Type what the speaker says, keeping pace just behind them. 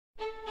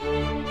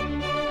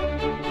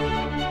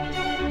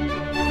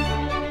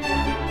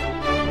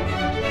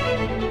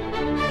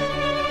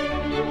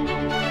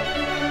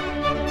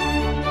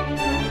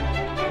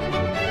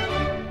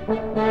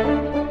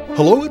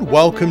Hello and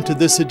welcome to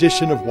this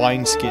edition of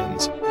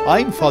Wineskins.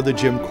 I'm Father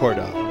Jim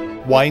Corda.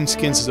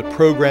 Wineskins is a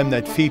program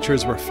that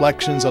features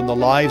reflections on the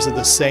lives of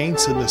the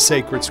saints in the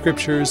sacred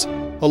scriptures,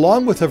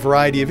 along with a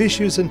variety of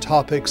issues and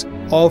topics,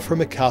 all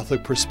from a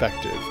Catholic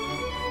perspective.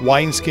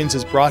 Wineskins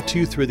is brought to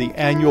you through the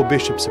annual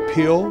Bishop's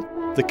Appeal,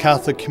 the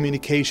Catholic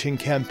Communication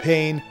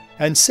Campaign,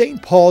 and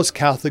St. Paul's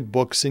Catholic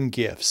Books and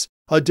Gifts,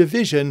 a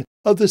division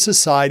of the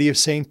Society of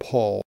St.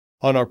 Paul.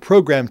 On our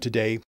program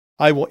today,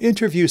 I will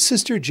interview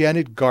Sister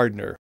Janet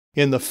Gardner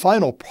in the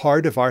final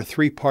part of our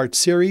three-part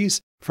series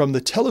from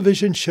the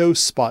television show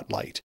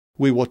Spotlight.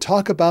 We will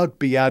talk about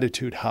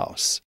Beatitude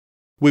House.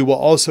 We will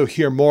also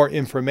hear more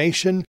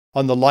information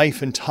on the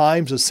life and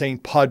times of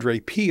St. Padre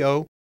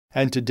Pio,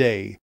 and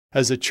today,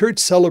 as the Church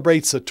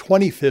celebrates the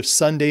 25th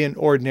Sunday in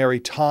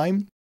Ordinary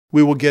Time,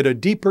 we will get a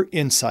deeper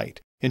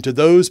insight into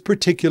those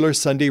particular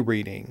Sunday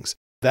readings.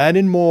 That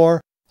and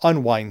more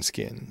on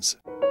Wineskins.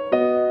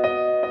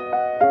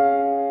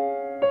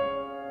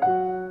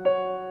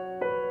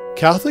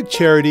 Catholic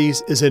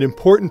Charities is an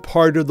important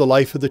part of the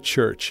life of the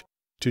Church.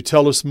 To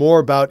tell us more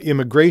about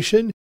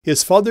immigration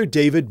is Father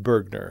David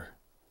Bergner.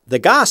 The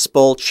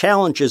Gospel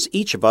challenges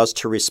each of us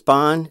to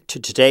respond to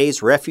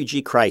today's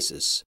refugee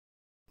crisis.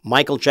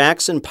 Michael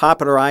Jackson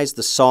popularized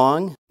the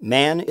song,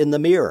 Man in the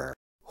Mirror.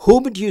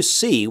 Whom do you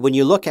see when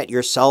you look at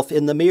yourself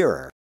in the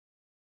mirror?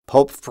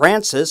 Pope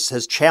Francis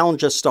has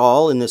challenged us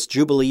all in this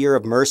Jubilee year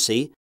of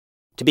mercy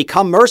to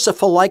become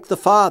merciful like the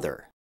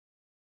Father.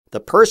 The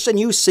person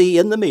you see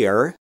in the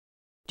mirror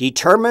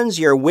determines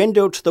your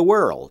window to the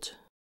world.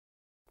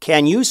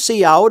 Can you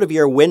see out of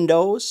your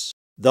windows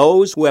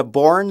those who have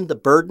borne the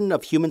burden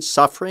of human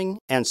suffering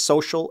and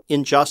social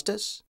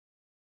injustice?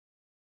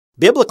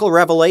 Biblical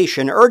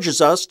revelation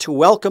urges us to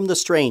welcome the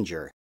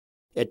stranger.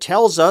 It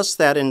tells us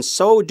that in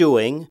so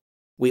doing,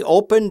 we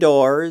open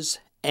doors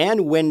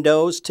and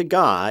windows to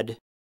God,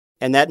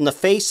 and that in the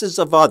faces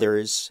of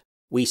others,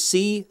 we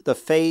see the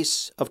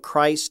face of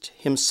Christ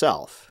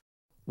Himself.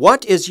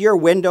 What is your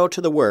window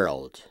to the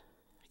world?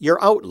 Your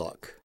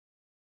outlook.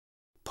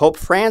 Pope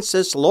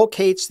Francis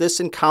locates this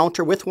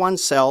encounter with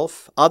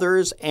oneself,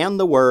 others, and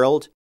the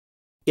world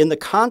in the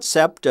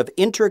concept of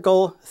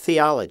integral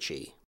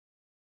theology.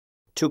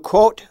 To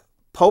quote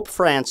Pope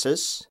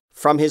Francis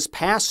from his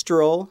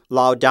pastoral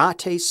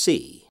Laudate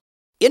Si,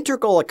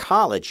 integral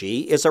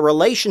ecology is a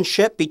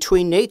relationship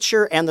between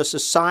nature and the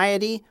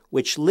society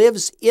which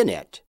lives in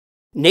it.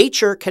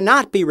 Nature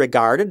cannot be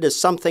regarded as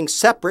something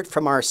separate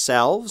from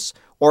ourselves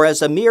or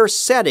as a mere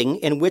setting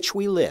in which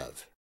we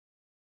live.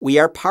 We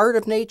are part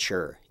of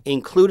nature,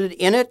 included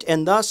in it,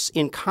 and thus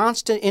in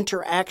constant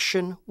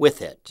interaction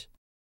with it.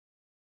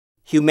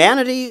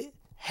 Humanity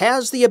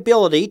has the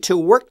ability to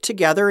work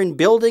together in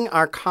building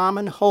our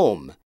common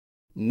home.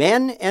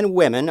 Men and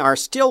women are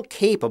still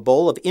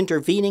capable of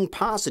intervening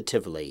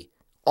positively.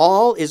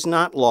 All is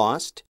not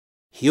lost.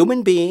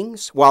 Human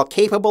beings, while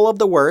capable of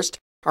the worst,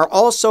 are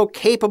also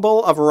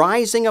capable of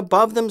rising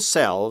above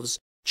themselves,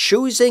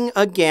 choosing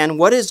again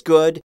what is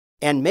good,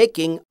 and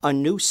making a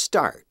new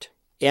start.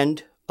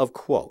 End of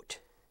quote.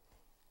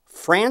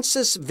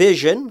 Francis'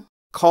 vision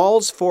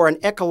calls for an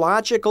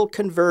ecological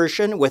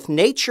conversion with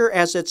nature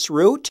as its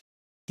root,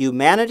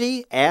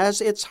 humanity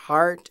as its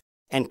heart,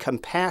 and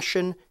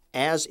compassion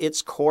as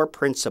its core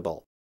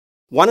principle.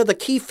 One of the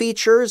key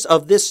features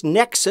of this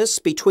nexus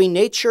between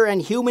nature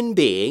and human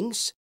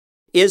beings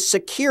is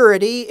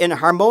security in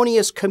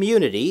harmonious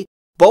community,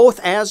 both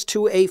as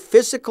to a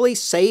physically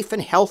safe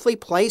and healthy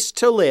place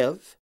to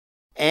live,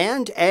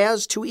 and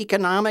as to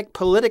economic,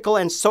 political,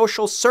 and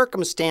social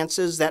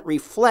circumstances that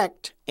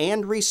reflect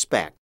and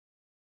respect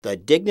the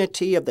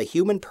dignity of the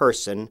human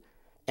person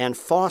and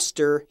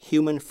foster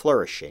human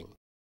flourishing.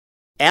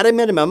 At a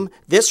minimum,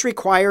 this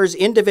requires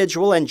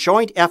individual and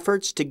joint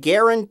efforts to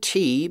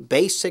guarantee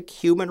basic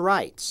human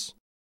rights.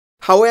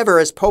 However,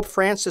 as Pope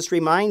Francis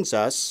reminds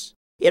us,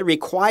 it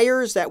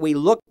requires that we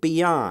look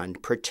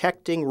beyond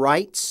protecting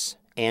rights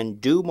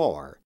and do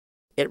more.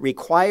 It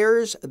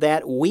requires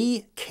that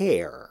we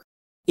care.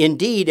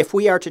 Indeed, if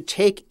we are to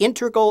take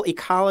integral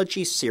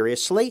ecology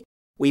seriously,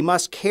 we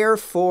must care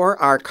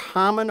for our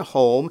common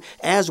home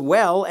as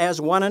well as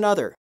one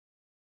another.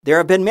 There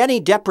have been many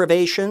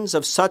deprivations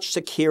of such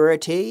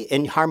security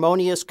in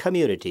harmonious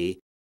community,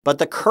 but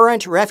the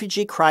current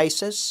refugee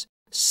crisis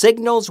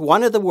signals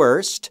one of the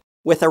worst,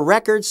 with a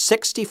record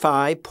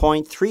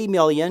 65.3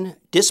 million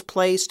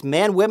displaced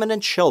men, women,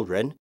 and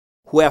children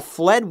who have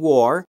fled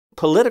war,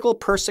 political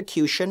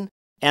persecution,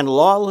 and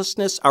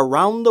lawlessness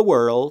around the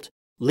world,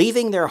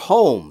 leaving their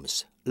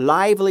homes,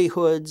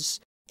 livelihoods,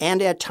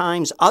 and at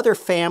times other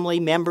family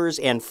members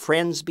and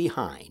friends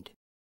behind.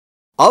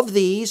 Of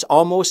these,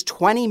 almost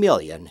 20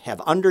 million have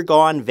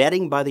undergone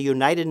vetting by the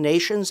United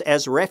Nations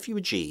as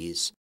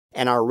refugees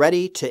and are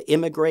ready to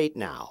immigrate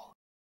now.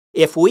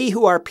 If we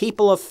who are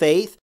people of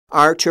faith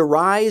are to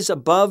rise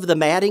above the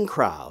madding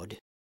crowd,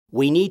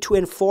 we need to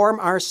inform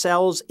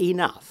ourselves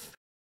enough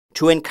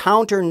to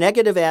encounter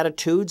negative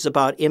attitudes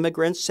about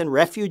immigrants and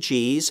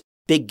refugees,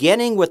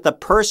 beginning with the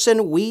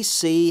person we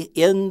see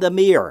in the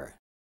mirror.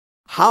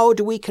 How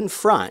do we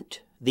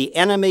confront the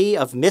enemy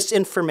of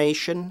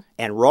misinformation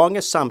and wrong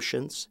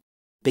assumptions,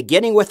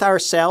 beginning with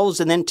ourselves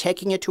and then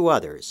taking it to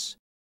others?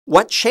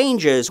 What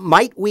changes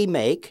might we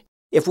make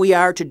if we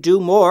are to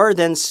do more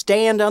than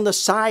stand on the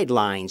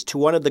sidelines to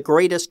one of the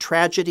greatest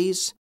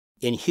tragedies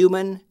in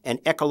human and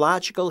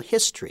ecological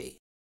history?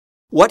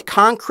 What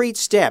concrete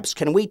steps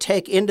can we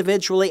take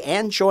individually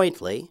and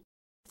jointly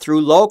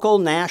through local,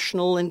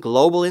 national, and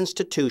global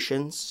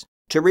institutions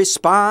to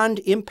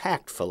respond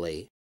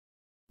impactfully?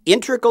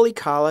 Integral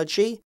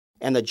ecology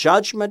and the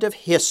judgment of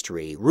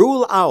history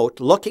rule out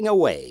looking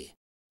away.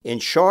 In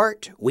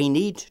short, we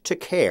need to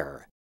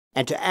care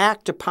and to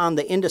act upon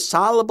the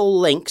indissoluble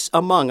links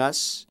among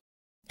us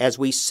as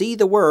we see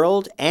the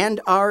world and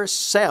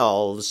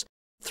ourselves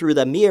through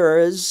the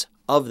mirrors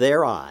of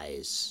their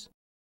eyes.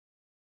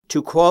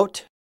 To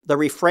quote the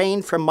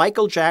refrain from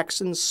Michael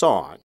Jackson's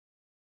song,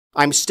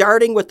 "I'm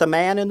starting with the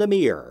man in the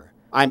mirror.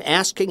 I'm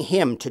asking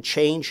him to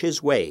change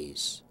his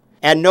ways."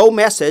 And no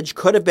message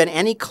could have been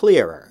any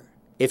clearer.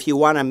 If you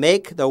want to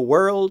make the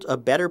world a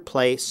better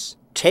place,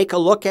 take a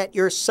look at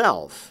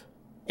yourself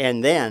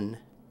and then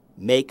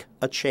make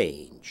a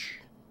change.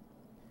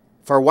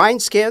 For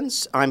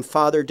Wineskins, I'm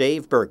Father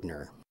Dave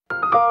Bergner.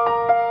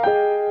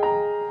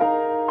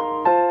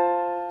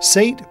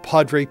 Saint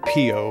Padre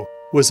Pio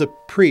was a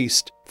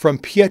priest from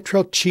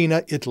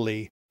Pietrelcina,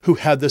 Italy, who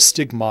had the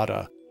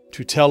stigmata.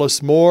 To tell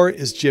us more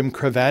is Jim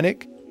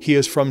Kravanek. He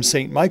is from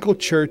St. Michael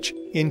Church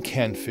in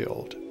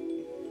Canfield.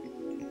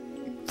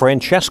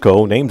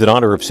 Francesco, named in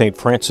honor of St.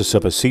 Francis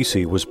of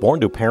Assisi, was born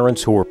to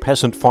parents who were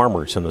peasant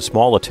farmers in the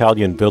small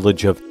Italian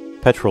village of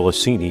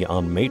Pietrelcina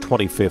on May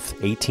 25,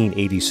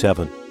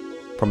 1887.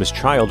 From his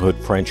childhood,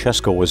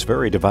 Francesco was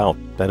very devout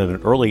and at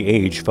an early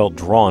age felt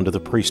drawn to the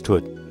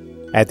priesthood.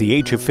 At the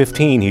age of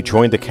 15, he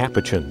joined the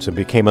Capuchins and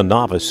became a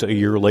novice a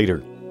year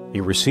later.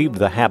 He received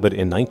the habit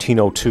in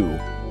 1902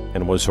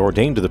 and was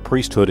ordained to the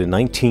priesthood in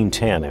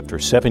 1910 after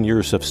 7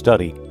 years of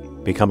study,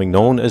 becoming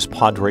known as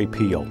Padre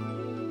Pio.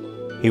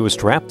 He was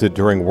drafted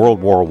during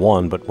World War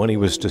I, but when he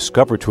was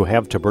discovered to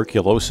have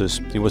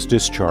tuberculosis, he was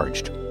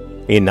discharged.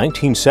 In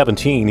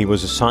 1917, he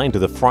was assigned to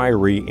the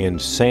friary in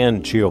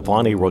San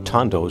Giovanni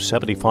Rotondo,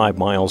 75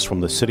 miles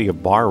from the city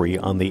of Bari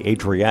on the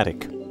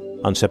Adriatic.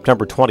 On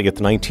September 20th,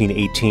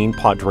 1918,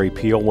 Padre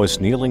Pio was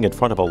kneeling in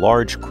front of a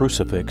large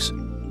crucifix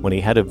when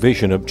he had a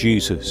vision of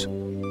Jesus.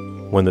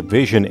 When the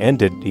vision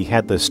ended, he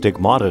had the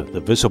stigmata, the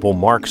visible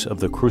marks of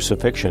the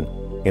crucifixion,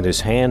 in his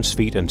hands,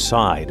 feet, and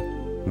side,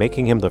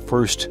 making him the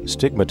first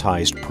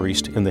stigmatized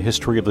priest in the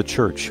history of the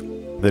Church.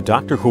 The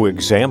doctor who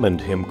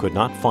examined him could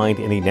not find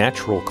any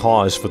natural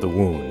cause for the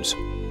wounds.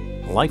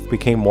 Life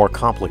became more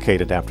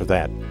complicated after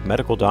that.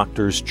 Medical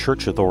doctors,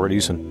 church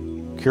authorities,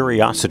 and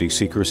curiosity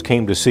seekers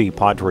came to see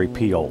Padre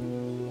Pio.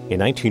 In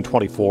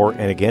 1924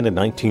 and again in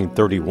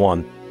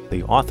 1931,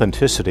 the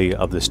authenticity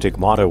of the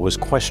stigmata was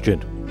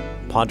questioned.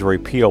 Padre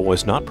Pio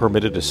was not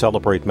permitted to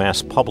celebrate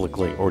Mass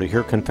publicly or to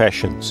hear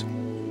confessions.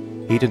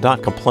 He did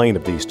not complain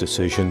of these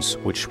decisions,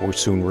 which were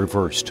soon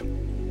reversed.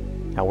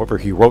 However,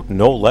 he wrote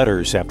no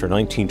letters after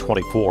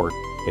 1924.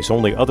 His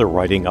only other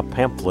writing, a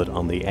pamphlet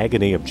on the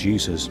agony of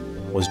Jesus,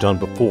 was done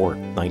before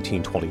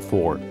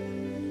 1924.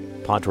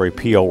 Padre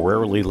Pio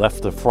rarely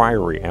left the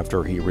friary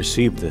after he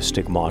received the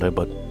stigmata,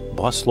 but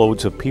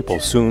busloads of people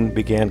soon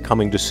began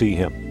coming to see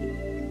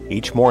him.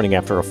 Each morning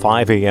after a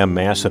 5 a.m.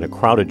 Mass in a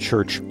crowded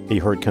church, he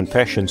heard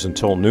confessions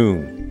until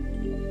noon.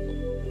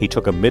 He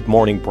took a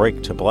mid-morning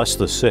break to bless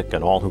the sick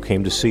and all who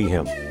came to see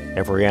him.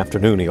 Every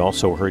afternoon he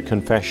also heard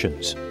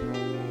confessions.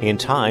 In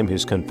time,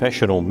 his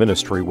confessional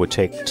ministry would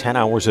take 10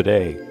 hours a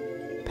day.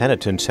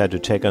 Penitents had to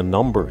take a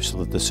number so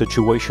that the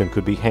situation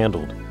could be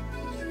handled.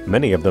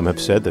 Many of them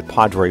have said that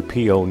Padre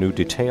Pio knew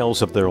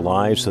details of their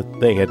lives that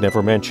they had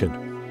never mentioned.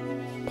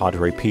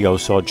 Padre Pio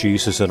saw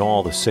Jesus in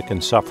all the sick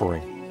and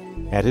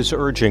suffering. At his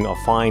urging, a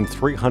fine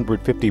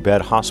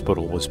 350-bed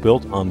hospital was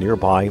built on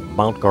nearby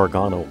Mount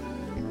Gargano.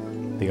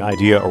 The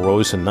idea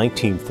arose in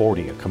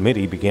 1940. A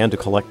committee began to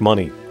collect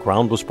money.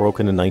 Ground was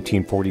broken in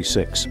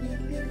 1946.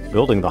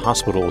 Building the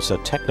hospital is a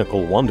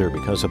technical wonder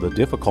because of the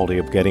difficulty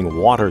of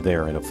getting water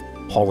there and of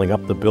hauling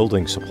up the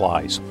building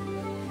supplies.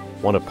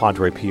 One of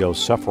Padre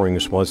Pio's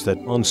sufferings was that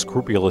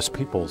unscrupulous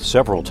people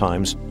several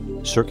times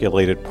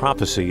circulated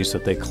prophecies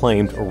that they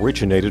claimed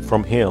originated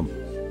from him.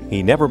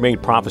 He never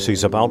made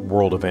prophecies about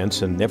world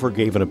events and never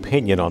gave an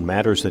opinion on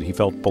matters that he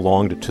felt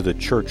belonged to the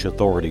church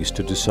authorities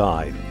to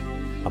decide.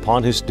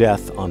 Upon his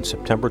death on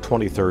September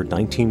 23,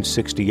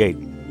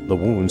 1968, the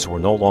wounds were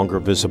no longer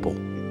visible.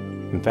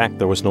 In fact,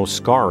 there was no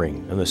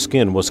scarring, and the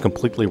skin was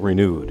completely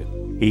renewed.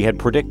 He had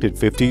predicted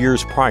 50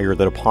 years prior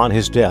that upon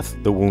his death,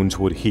 the wounds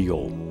would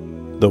heal.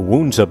 The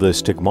wounds of the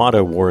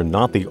stigmata were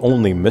not the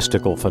only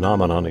mystical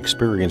phenomenon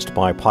experienced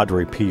by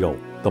Padre Pio.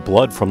 The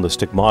blood from the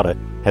stigmata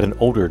had an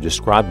odor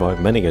described by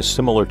many as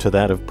similar to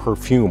that of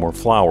perfume or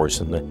flowers,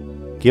 and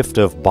the gift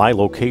of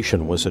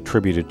bilocation was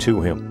attributed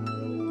to him.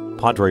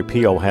 Padre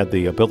Pio had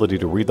the ability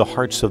to read the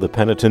hearts of the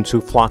penitents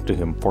who flocked to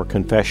him for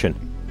confession,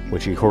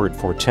 which he heard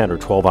for 10 or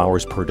 12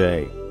 hours per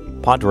day.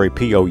 Padre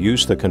Pio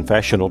used the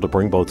confessional to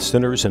bring both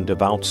sinners and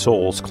devout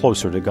souls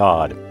closer to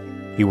God.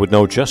 He would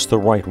know just the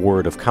right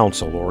word of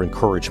counsel or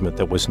encouragement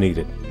that was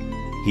needed.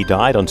 He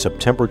died on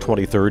September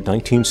 23,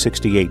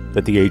 1968,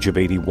 at the age of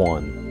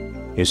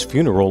 81. His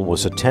funeral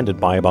was attended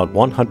by about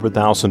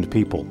 100,000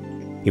 people.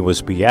 He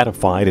was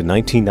beatified in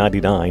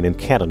 1999 and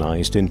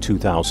canonized in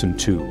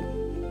 2002.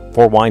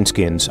 For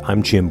Wineskins,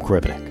 I'm Jim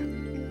Krivnik.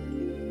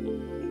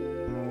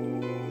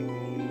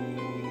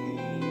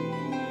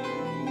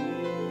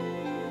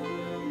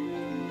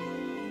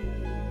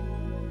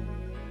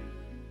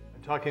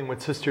 Talking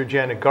with Sister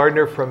Janet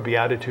Gardner from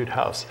Beatitude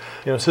House.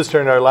 You know, Sister,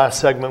 in our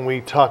last segment,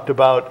 we talked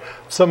about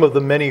some of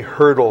the many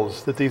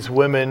hurdles that these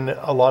women,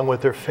 along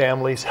with their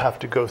families, have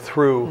to go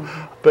through.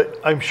 Mm-hmm. But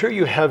I'm sure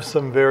you have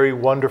some very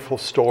wonderful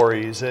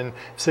stories and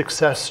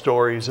success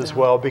stories as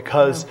well,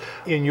 because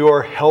in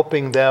your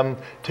helping them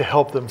to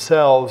help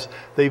themselves,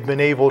 they've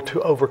been able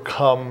to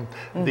overcome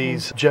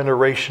these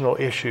generational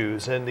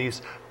issues and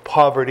these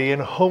poverty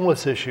and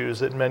homeless issues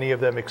that many of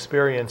them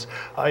experience.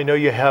 I know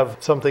you have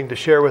something to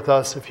share with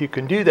us if you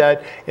can do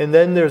that. And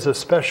then there's a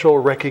special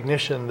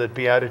recognition that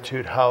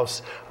Beatitude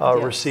House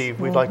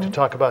received. We'd like to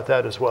talk about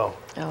that as well.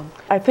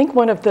 I think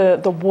one of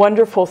the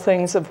wonderful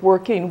things of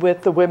working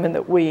with the women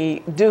that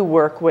we do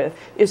work with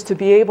is to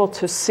be able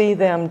to see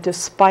them,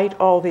 despite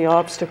all the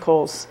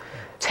obstacles,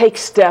 take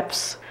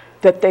steps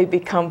that they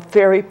become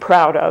very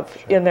proud of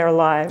in their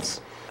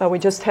lives. We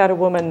just had a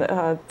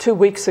woman 2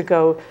 weeks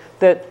ago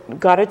that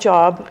got a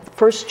job,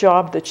 first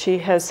job that she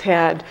has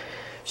had.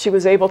 She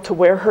was able to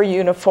wear her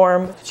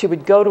uniform. She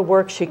would go to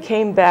work. She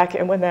came back,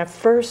 and when that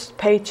first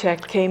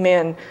paycheck came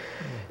in,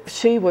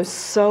 she was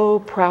so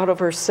proud of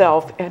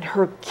herself, and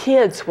her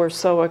kids were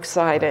so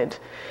excited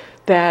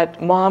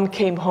that Mom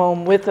came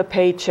home with a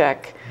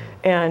paycheck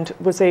and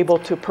was able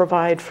to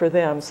provide for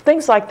them. So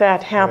things like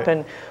that happen.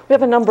 Right. We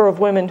have a number of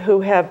women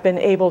who have been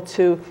able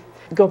to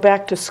go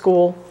back to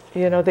school.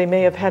 You know, they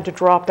may have had to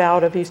drop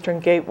out of Eastern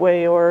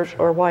Gateway or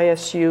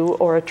YSU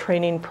or a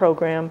training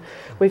program.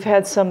 We've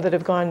had some that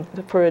have gone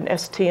for an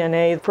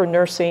STNA for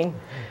nursing,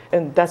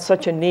 and that's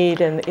such a need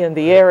in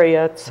the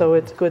area, so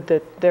it's good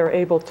that they're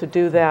able to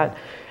do that.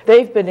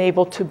 They've been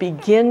able to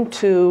begin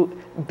to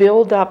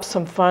build up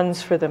some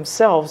funds for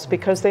themselves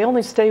because they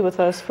only stay with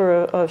us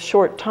for a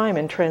short time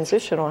in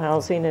transitional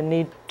housing and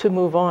need to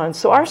move on.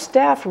 So our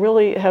staff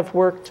really have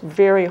worked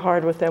very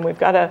hard with them. We've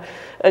got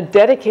a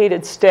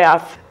dedicated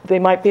staff. They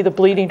might be the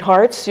bleeding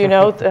hearts, you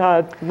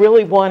know,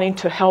 really wanting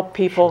to help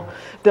people.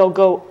 They'll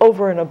go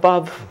over and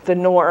above the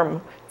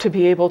norm to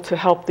be able to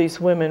help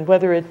these women,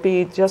 whether it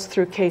be just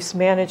through case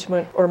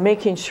management or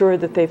making sure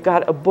that they've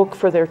got a book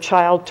for their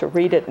child to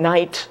read at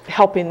night,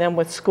 helping them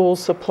with school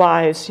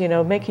supplies, you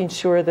know, making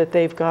sure that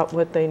they've got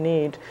what they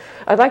need.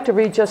 I'd like to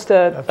read just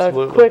a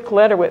quick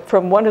letter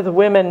from one of the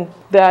women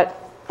that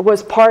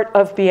was part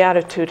of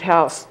Beatitude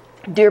House.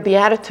 Dear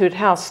Beatitude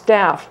House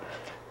staff,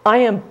 I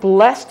am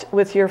blessed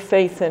with your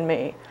faith in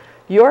me.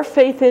 Your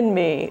faith in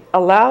me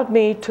allowed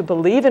me to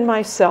believe in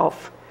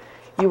myself.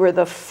 You were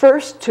the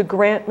first to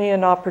grant me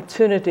an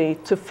opportunity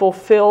to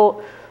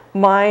fulfill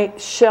my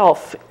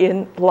shelf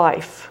in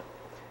life,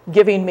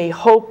 giving me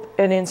hope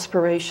and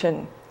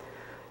inspiration.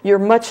 Your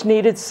much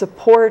needed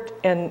support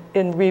in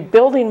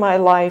rebuilding my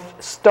life,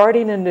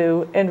 starting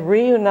anew, and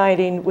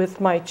reuniting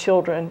with my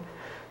children,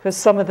 because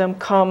some of them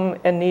come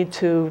and need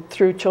to,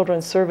 through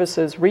Children's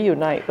Services,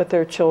 reunite with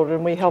their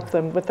children. We help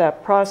them with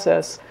that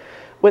process.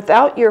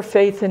 Without your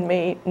faith in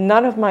me,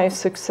 none of my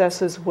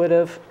successes would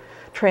have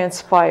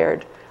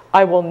transpired.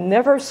 I will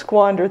never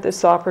squander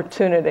this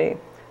opportunity.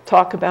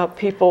 Talk about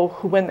people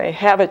who, when they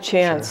have a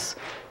chance,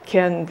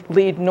 can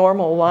lead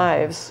normal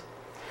lives.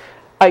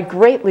 I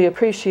greatly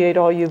appreciate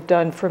all you've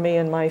done for me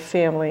and my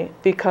family.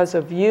 Because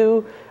of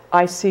you,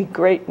 I see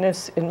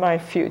greatness in my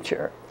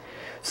future.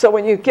 So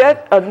when you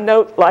get a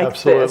note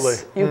like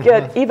this, you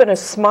get even a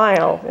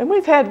smile. And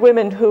we've had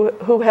women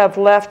who have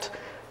left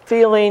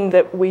feeling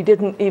that we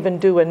didn't even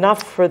do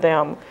enough for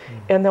them.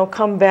 And they'll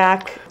come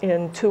back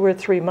in 2 or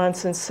 3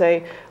 months and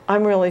say,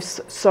 I'm really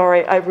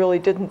sorry, I really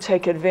didn't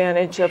take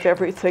advantage of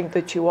everything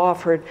that you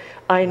offered.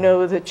 I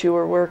know that you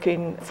were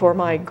working for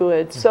my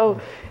good.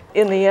 So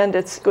in the end,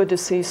 it's good to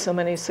see so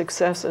many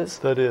successes.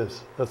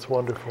 That's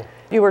wonderful.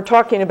 You were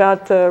talking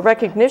about the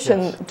recognition.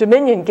 Yes.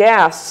 Dominion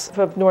Gas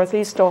of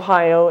Northeast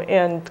Ohio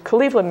and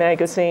Cleveland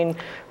Magazine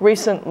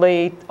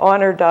recently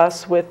honored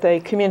us with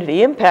a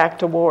Community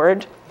Impact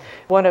Award,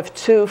 one of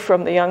 2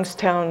 from the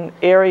Youngstown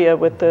area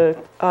with the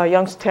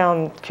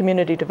Youngstown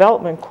Community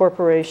Development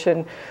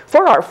Corporation,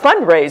 for our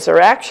fundraiser,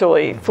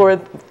 actually,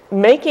 for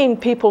making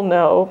people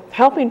know,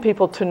 helping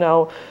people to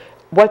know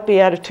what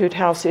Beatitude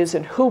House is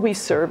and who we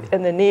serve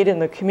and the need in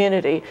the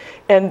community,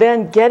 and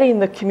then getting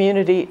the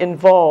community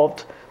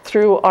involved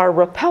through our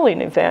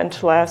rappelling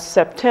event last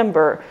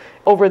September.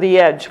 Over the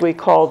Edge, we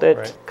called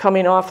it,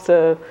 coming off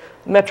the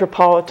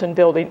Metropolitan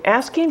Building,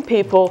 asking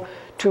people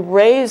to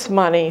raise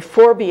money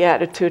for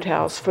Beatitude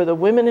House, for the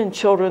women and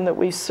children that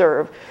we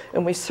serve,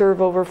 and we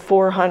serve over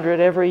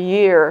 400 every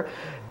year.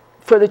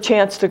 for the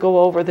chance to go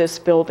over this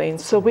building.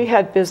 So we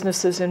had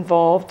businesses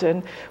involved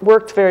and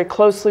worked very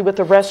closely with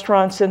the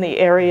restaurants in the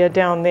area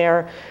down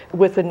there,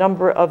 with a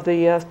number of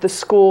the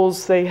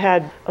schools. They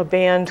had a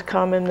band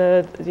come, and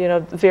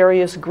the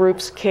various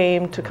groups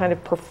came to kind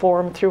of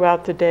perform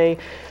throughout the day.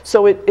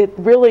 So it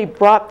really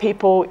brought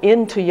people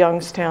into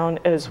Youngstown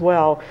as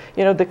well.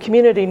 The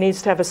community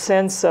needs to have a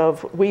sense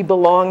of we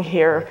belong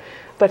here,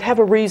 but have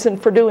a reason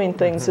for doing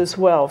things as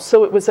well.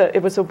 So it was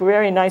a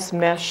very nice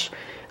mesh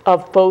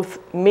of both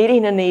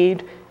meeting a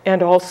need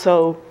and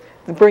also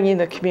bringing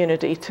the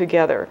community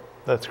together.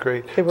 That's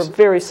great. They were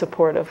very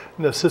supportive.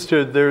 Now,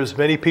 Sister, there's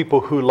many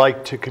people who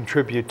like to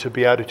contribute to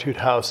Beatitude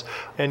House.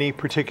 Any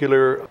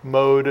particular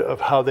mode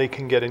of how they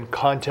can get in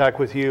contact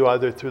with you,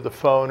 either through the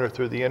phone or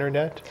through the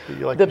internet, that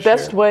you like to share? The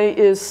best way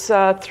is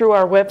through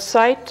our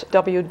website,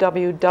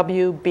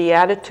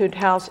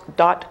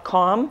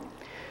 www.beatitudehouse.com,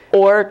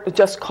 or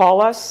just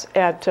call us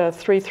at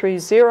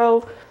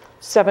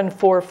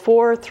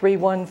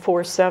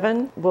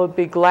 330-744-3147. We'll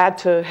be glad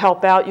to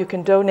help out. You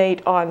can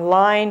donate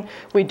online.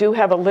 We do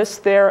have a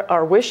list there,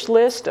 our wish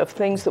list of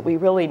things that we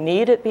really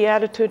need at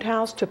Beatitude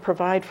House to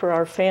provide for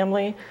our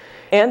family.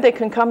 And they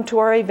can come to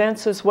our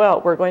events as well.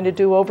 We're going to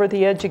do Over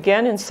the Edge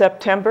again in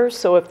September,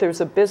 so if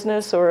there's a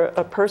business or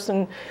a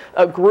person,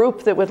 a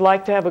group that would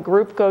like to have a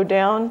group go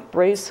down,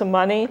 raise some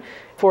money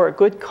for a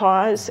good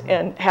cause,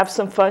 and have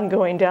some fun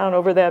going down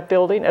over that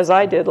building, as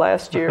I did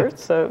last year.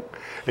 So,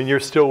 and you're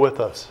still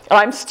with us.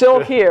 I'm still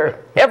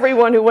here.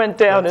 Everyone who went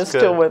down is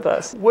still with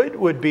us. What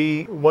would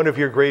be one of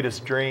your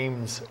greatest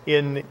dreams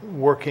in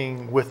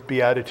working with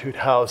Beatitude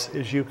House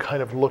as you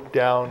kind of look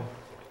down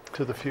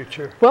to the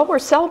future? Well, we're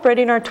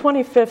celebrating our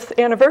 25th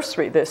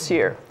anniversary this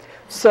year.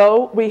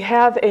 So we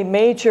have a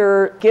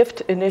major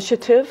gift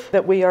initiative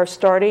that we are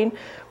starting.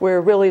 We're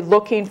really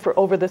looking for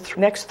over the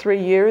next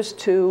 3 years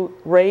to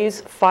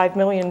raise $5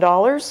 million.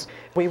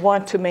 We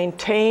want to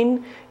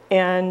maintain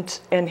and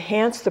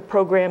enhance the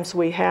programs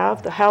we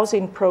have, the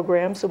housing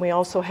programs, and we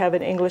also have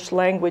an English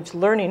language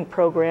learning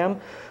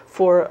program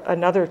for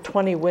another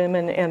 20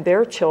 women and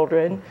their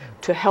children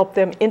to help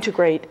them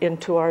integrate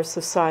into our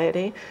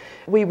society.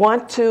 We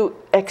want to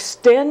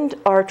extend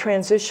our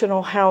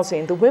transitional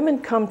housing. The women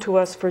come to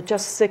us for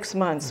just 6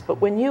 months,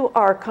 but when you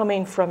are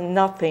coming from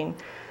nothing,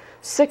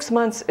 6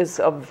 months is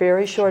a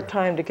very short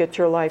time to get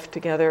your life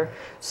together.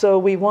 So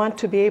we want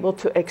to be able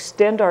to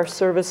extend our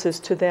services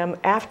to them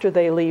after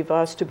they leave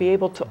us, to be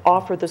able to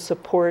offer the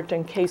support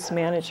and case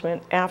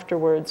management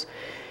afterwards.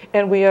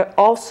 And we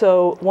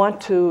also want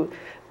to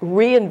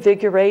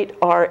reinvigorate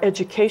our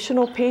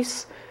educational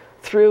piece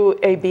through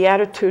a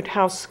Beatitude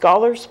House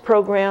Scholars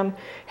Program,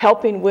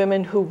 helping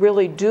women who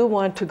really do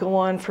want to go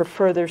on for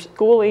further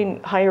schooling,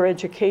 higher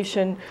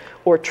education,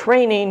 or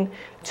training,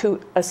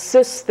 to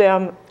assist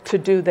them to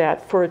do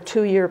that for a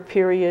 2-year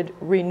period,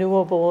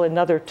 renewable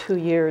another 2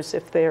 years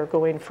if they are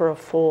going for a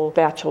full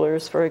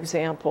bachelor's, for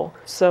example.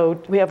 So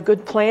we have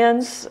good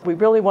plans. We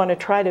really want to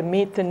try to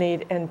meet the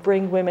need and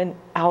bring women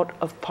out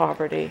of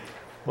poverty.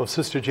 Well,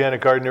 Sister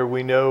Janet Gardner,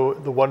 we know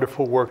the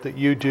wonderful work that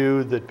you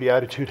do, that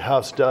Beatitude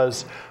House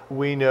does.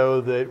 We know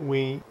that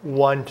we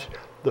want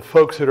the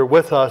folks that are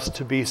with us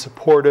to be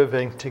supportive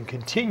and to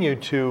continue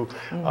to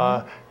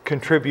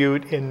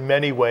contribute in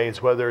many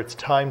ways, whether it's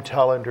time,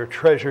 talent, or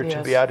treasure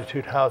to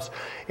Beatitude House,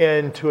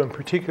 and to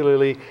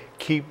particularly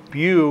keep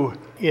you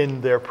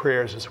in their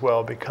prayers as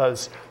well,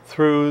 because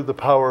through the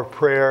power of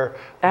prayer,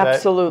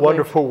 that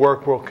wonderful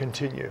work will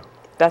continue.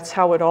 That's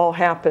how it all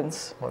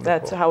happens. Wonderful.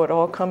 That's how it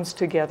all comes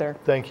together.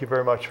 Thank you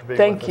very much for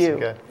being with us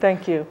again.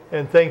 Thank you.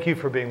 And thank you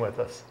for being with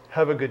us.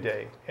 Have a good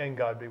day, and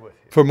God be with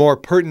you. For more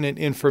pertinent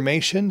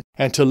information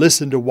and to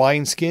listen to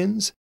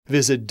Wineskins,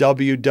 visit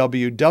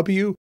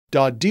www.doi.org,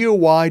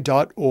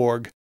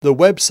 the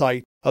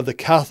website of the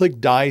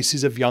Catholic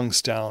Diocese of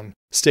Youngstown.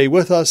 Stay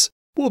with us.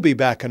 We'll be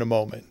back in a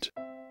moment.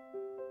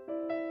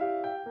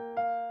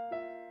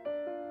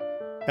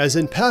 As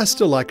in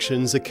past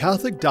elections, the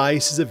Catholic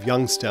Diocese of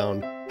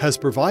Youngstown has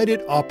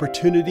provided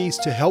opportunities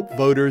to help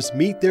voters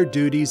meet their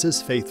duties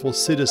as faithful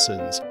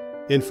citizens.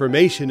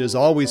 Information is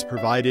always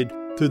provided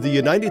through the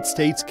United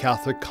States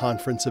Catholic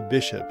Conference of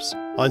Bishops.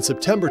 On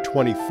September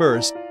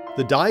 21st,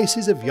 the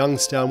Diocese of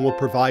Youngstown will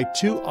provide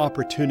 2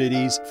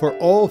 opportunities for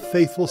all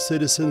faithful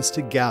citizens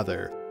to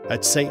gather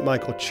at St.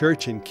 Michael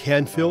Church in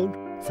Canfield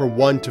from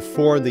 1 to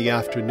 4 in the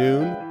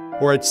afternoon,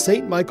 or at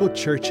St. Michael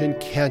Church in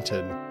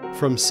Canton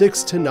from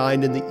 6 to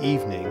 9 in the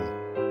evening.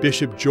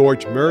 Bishop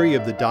George Murray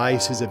of the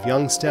Diocese of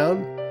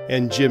Youngstown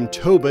and Jim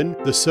Tobin,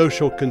 the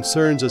Social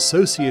Concerns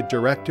Associate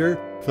Director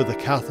for the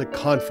Catholic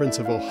Conference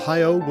of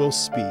Ohio, will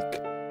speak.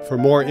 For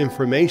more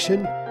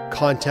information,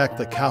 contact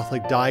the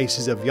Catholic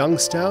Diocese of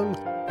Youngstown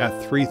at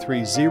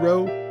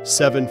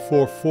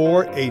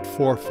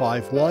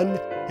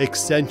 330-744-8451,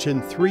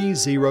 extension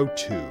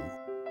 302.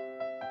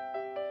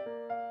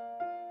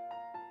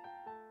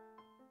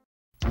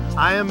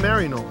 I am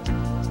Marino.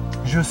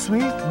 Je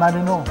suis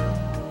Marino.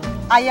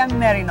 I am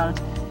Marinol.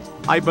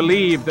 I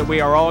believe that we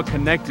are all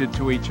connected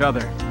to each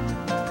other,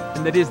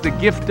 and that it is the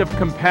gift of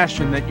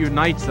compassion that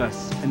unites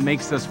us and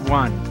makes us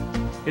one.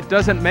 It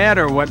doesn't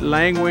matter what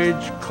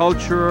language,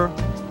 culture,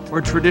 or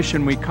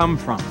tradition we come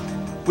from.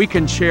 We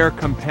can share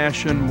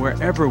compassion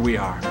wherever we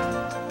are.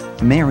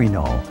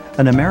 Maryknoll,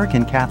 an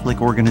American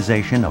Catholic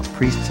organization of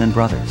priests and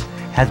brothers,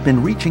 has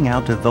been reaching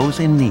out to those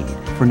in need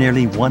for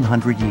nearly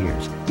 100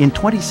 years in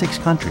 26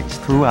 countries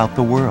throughout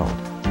the world.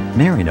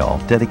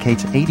 Maryknoll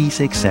dedicates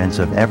 86 cents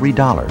of every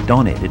dollar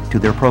donated to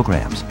their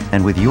programs,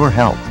 and with your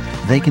help,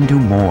 they can do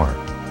more.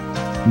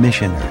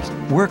 Missioners,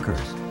 workers,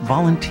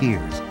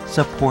 volunteers,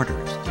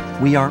 supporters,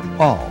 we are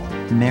all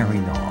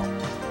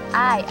Maryknoll.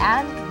 I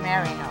am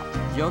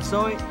Maryknoll. Yo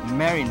soy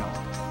Maryknoll.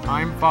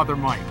 I'm Father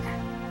Mike,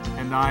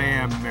 and I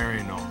am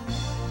Maryknoll.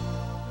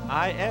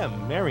 I am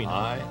Maryknoll.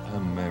 I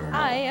am Maryknoll.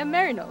 I am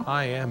Maryknoll.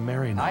 I am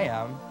Maryknoll. I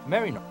am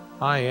Maryknoll.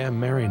 I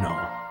am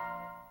Maryknoll.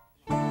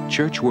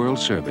 Church World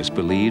Service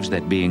believes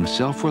that being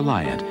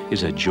self-reliant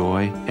is a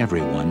joy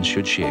everyone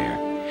should share.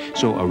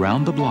 So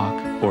around the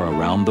block or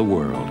around the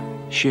world,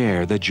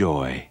 share the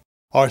joy.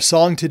 Our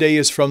song today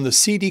is from the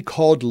CD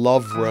called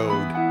Love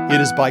Road. It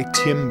is by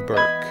Tim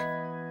Burke.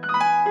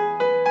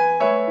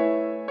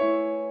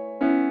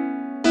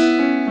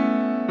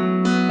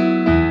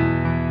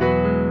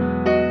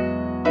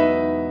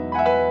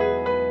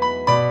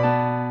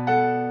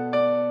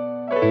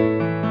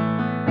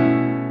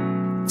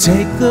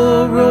 Take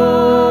the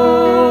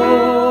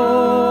road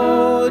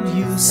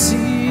you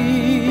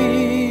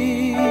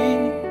see,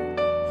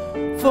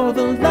 for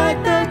the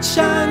light that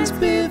shines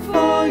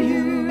before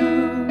you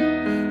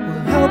will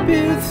help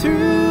you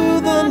through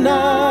the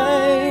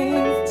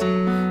night,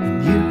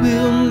 and you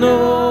will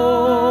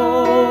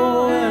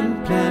know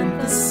and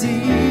plant the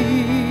seed,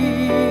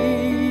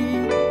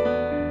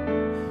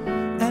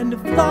 and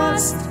if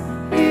lost,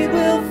 he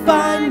will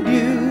find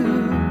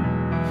you.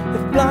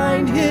 If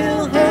blind,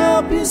 he'll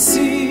help you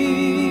see.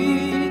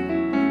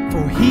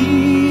 For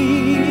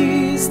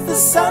he's the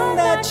sun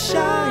that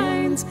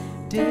shines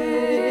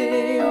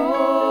day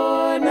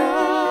or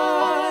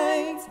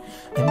night,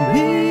 and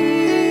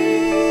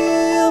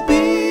we'll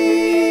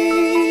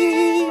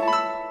be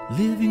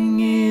living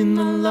in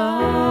the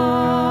light.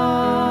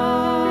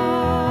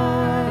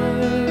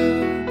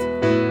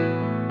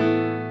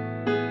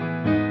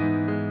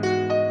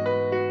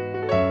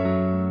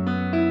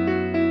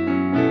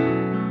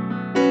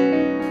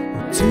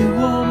 Two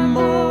or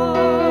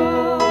more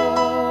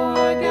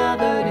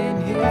gathered in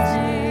his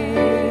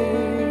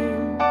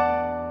name,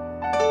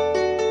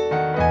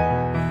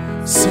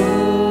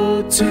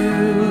 so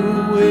too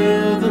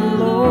will the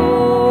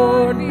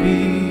Lord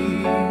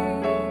be,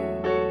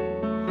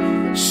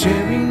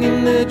 sharing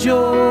in the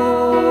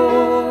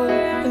joy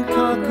and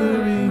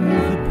conquering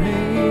the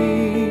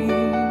pain.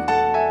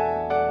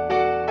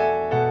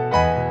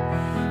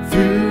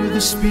 Through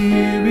the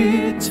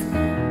Spirit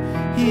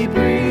he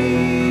breathes.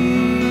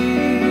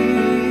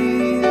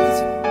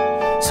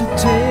 So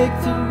take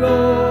the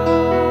road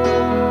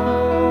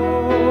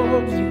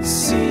you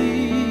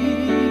see,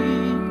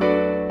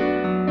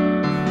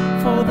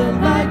 for the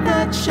light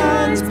that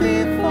shines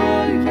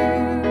before you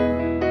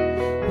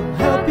will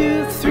help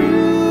you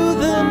through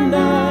the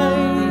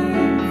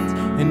night,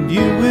 and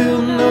you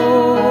will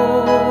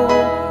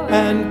know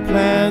and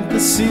plant the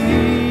seed,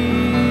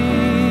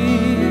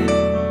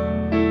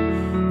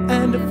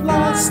 and if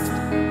lost,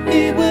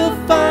 he will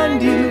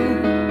find you.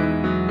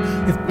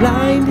 If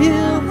blind,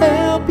 he'll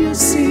help you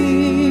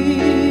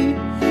see.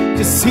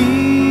 'Cause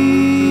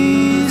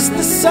he's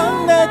the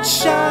sun that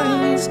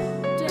shines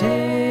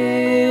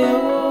day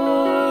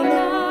or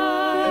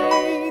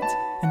night,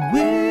 and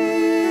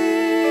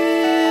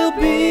we'll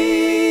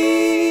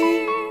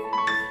be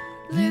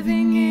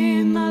living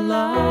in the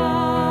light.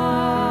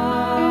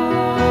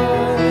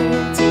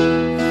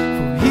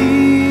 For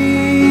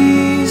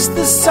he's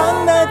the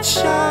sun that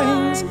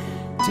shines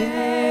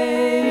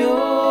day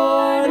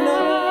or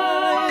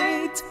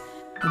night,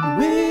 and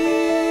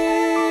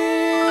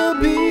we'll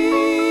be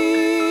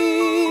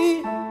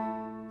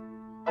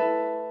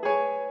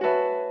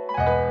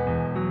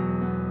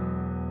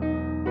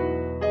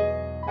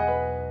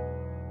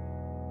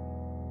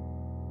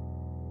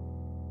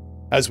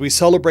As we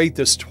celebrate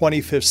this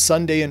 25th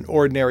Sunday in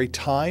Ordinary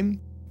Time,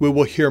 we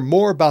will hear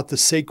more about the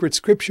sacred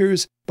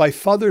scriptures by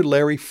Father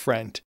Larry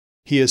Frent.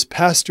 He is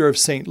pastor of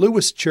St.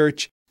 Louis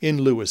Church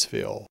in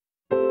Louisville.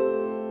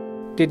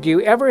 Did you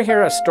ever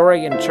hear a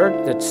story in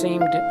church that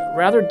seemed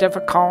rather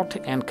difficult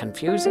and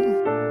confusing?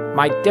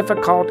 Might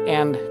difficult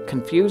and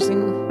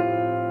confusing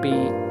be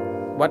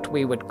what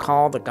we would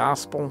call the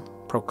gospel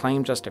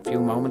proclaimed just a few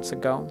moments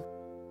ago?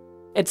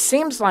 It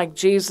seems like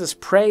Jesus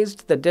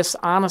praised the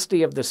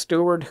dishonesty of the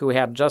steward who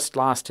had just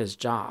lost his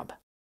job.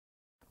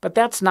 But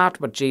that's not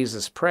what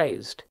Jesus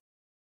praised.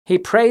 He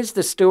praised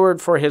the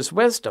steward for his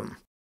wisdom.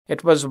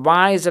 It was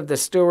wise of the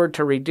steward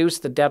to reduce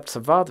the debts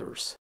of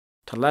others,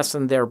 to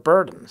lessen their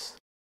burdens.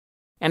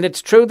 And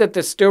it's true that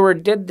the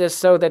steward did this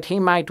so that he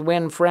might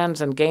win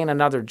friends and gain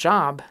another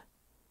job.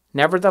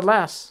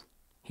 Nevertheless,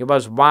 he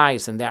was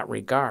wise in that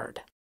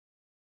regard.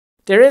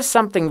 There is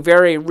something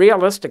very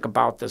realistic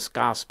about this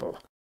gospel.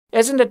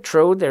 Isn't it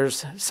true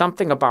there's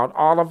something about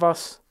all of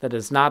us that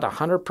is not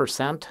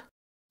 100%?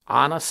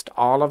 honest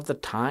all of the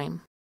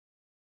time?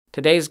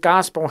 Today's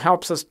gospel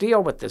helps us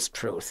deal with this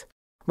truth.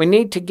 We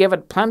need to give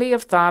it plenty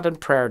of thought and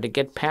prayer to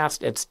get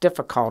past its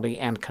difficulty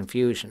and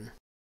confusion.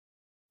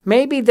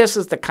 Maybe this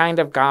is the kind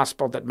of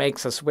gospel that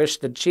makes us wish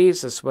that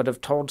Jesus would have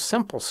told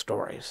simple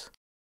stories.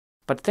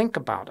 But think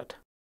about it.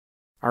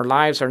 Our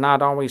lives are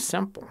not always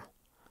simple.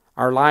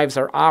 Our lives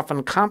are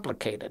often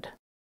complicated.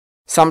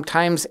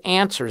 Sometimes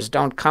answers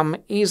don't come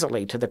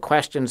easily to the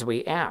questions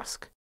we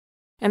ask.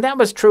 And that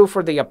was true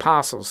for the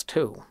apostles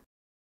too.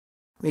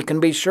 We can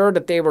be sure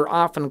that they were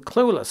often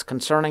clueless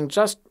concerning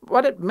just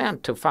what it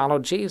meant to follow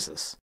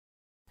Jesus.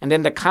 And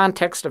in the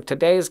context of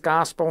today's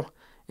gospel,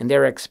 in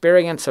their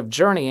experience of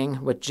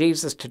journeying with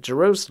Jesus to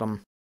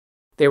Jerusalem,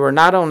 they were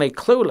not only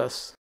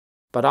clueless,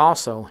 but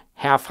also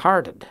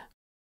half-hearted.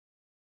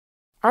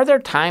 Are there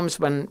times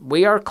when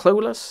we are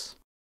clueless?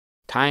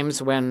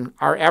 Times when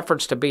our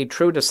efforts to be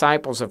true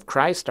disciples of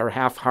Christ are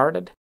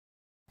half-hearted?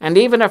 And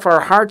even if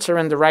our hearts are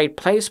in the right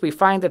place, we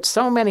find that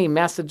so many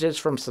messages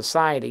from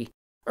society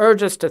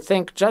urge us to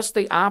think just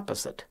the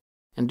opposite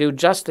and do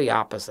just the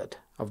opposite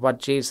of what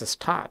Jesus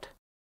taught.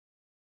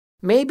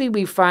 Maybe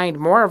we find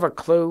more of a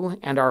clue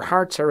and our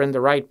hearts are in the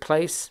right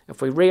place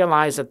if we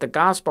realize that the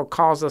gospel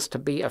calls us to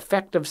be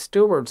effective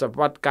stewards of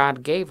what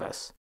God gave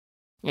us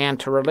and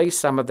to release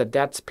some of the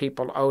debts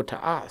people owe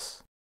to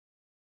us.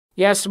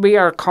 Yes, we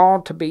are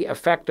called to be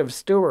effective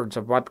stewards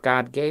of what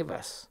God gave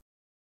us.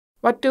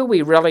 What do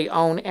we really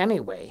own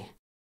anyway?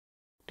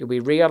 Do we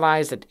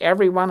realize that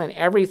everyone and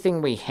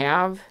everything we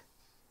have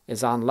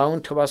is on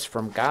loan to us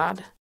from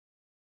God?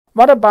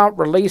 What about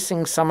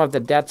releasing some of the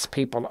debts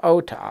people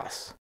owe to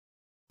us?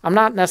 I'm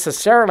not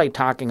necessarily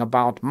talking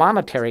about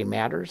monetary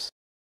matters.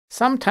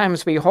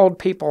 Sometimes we hold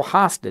people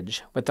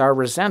hostage with our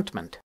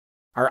resentment,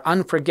 our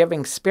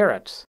unforgiving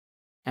spirits,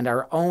 and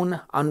our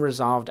own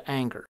unresolved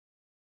anger.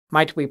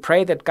 Might we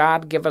pray that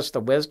God give us the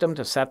wisdom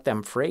to set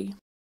them free?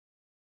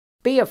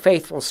 Be a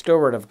faithful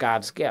steward of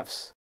God's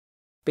gifts.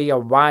 Be a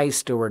wise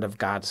steward of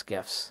God's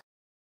gifts.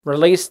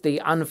 Release the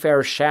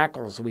unfair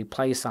shackles we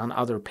place on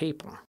other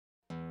people.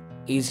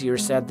 Easier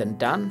said than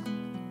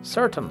done?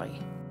 Certainly.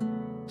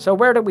 So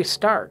where do we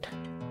start?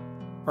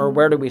 Or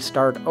where do we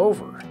start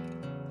over?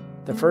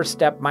 The first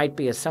step might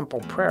be a simple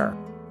prayer.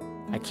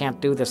 I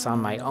can't do this on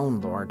my own,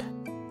 Lord.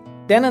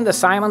 Then in the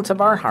silence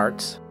of our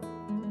hearts,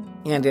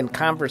 and in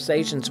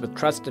conversations with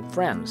trusted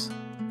friends,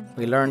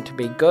 we learn to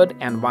be good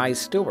and wise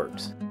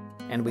stewards,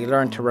 and we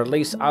learn to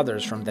release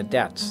others from the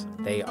debts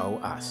they owe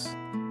us.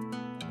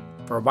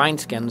 For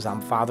Wineskins,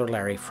 I'm Father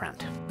Larry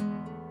Frent.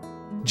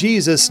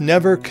 Jesus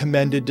never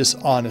commended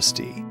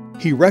dishonesty.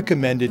 He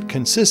recommended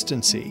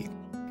consistency.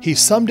 He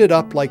summed it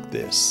up like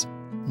this: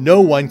 no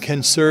one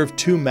can serve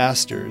two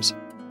masters.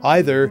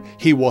 Either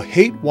he will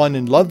hate one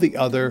and love the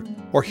other,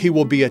 or he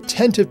will be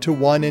attentive to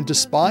one and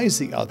despise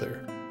the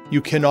other.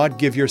 You cannot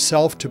give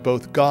yourself to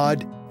both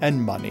God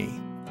and money.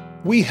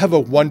 We have a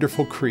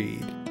wonderful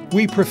creed.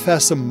 We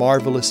profess a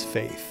marvelous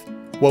faith.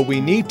 What we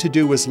need to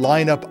do is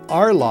line up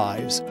our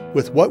lives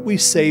with what we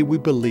say we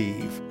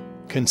believe.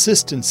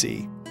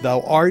 Consistency,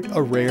 thou art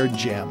a rare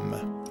gem.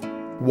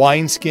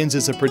 Wineskins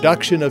is a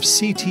production of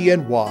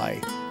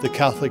CTNY, the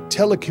Catholic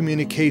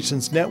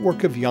Telecommunications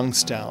Network of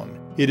Youngstown.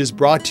 It is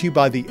brought to you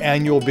by the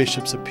Annual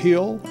Bishop's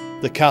Appeal,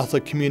 the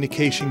Catholic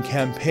Communication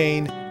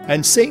Campaign,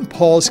 and St.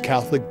 Paul's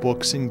Catholic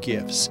Books and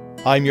Gifts.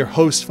 I'm your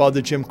host,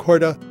 Father Jim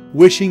Corda,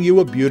 wishing you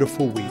a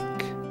beautiful week.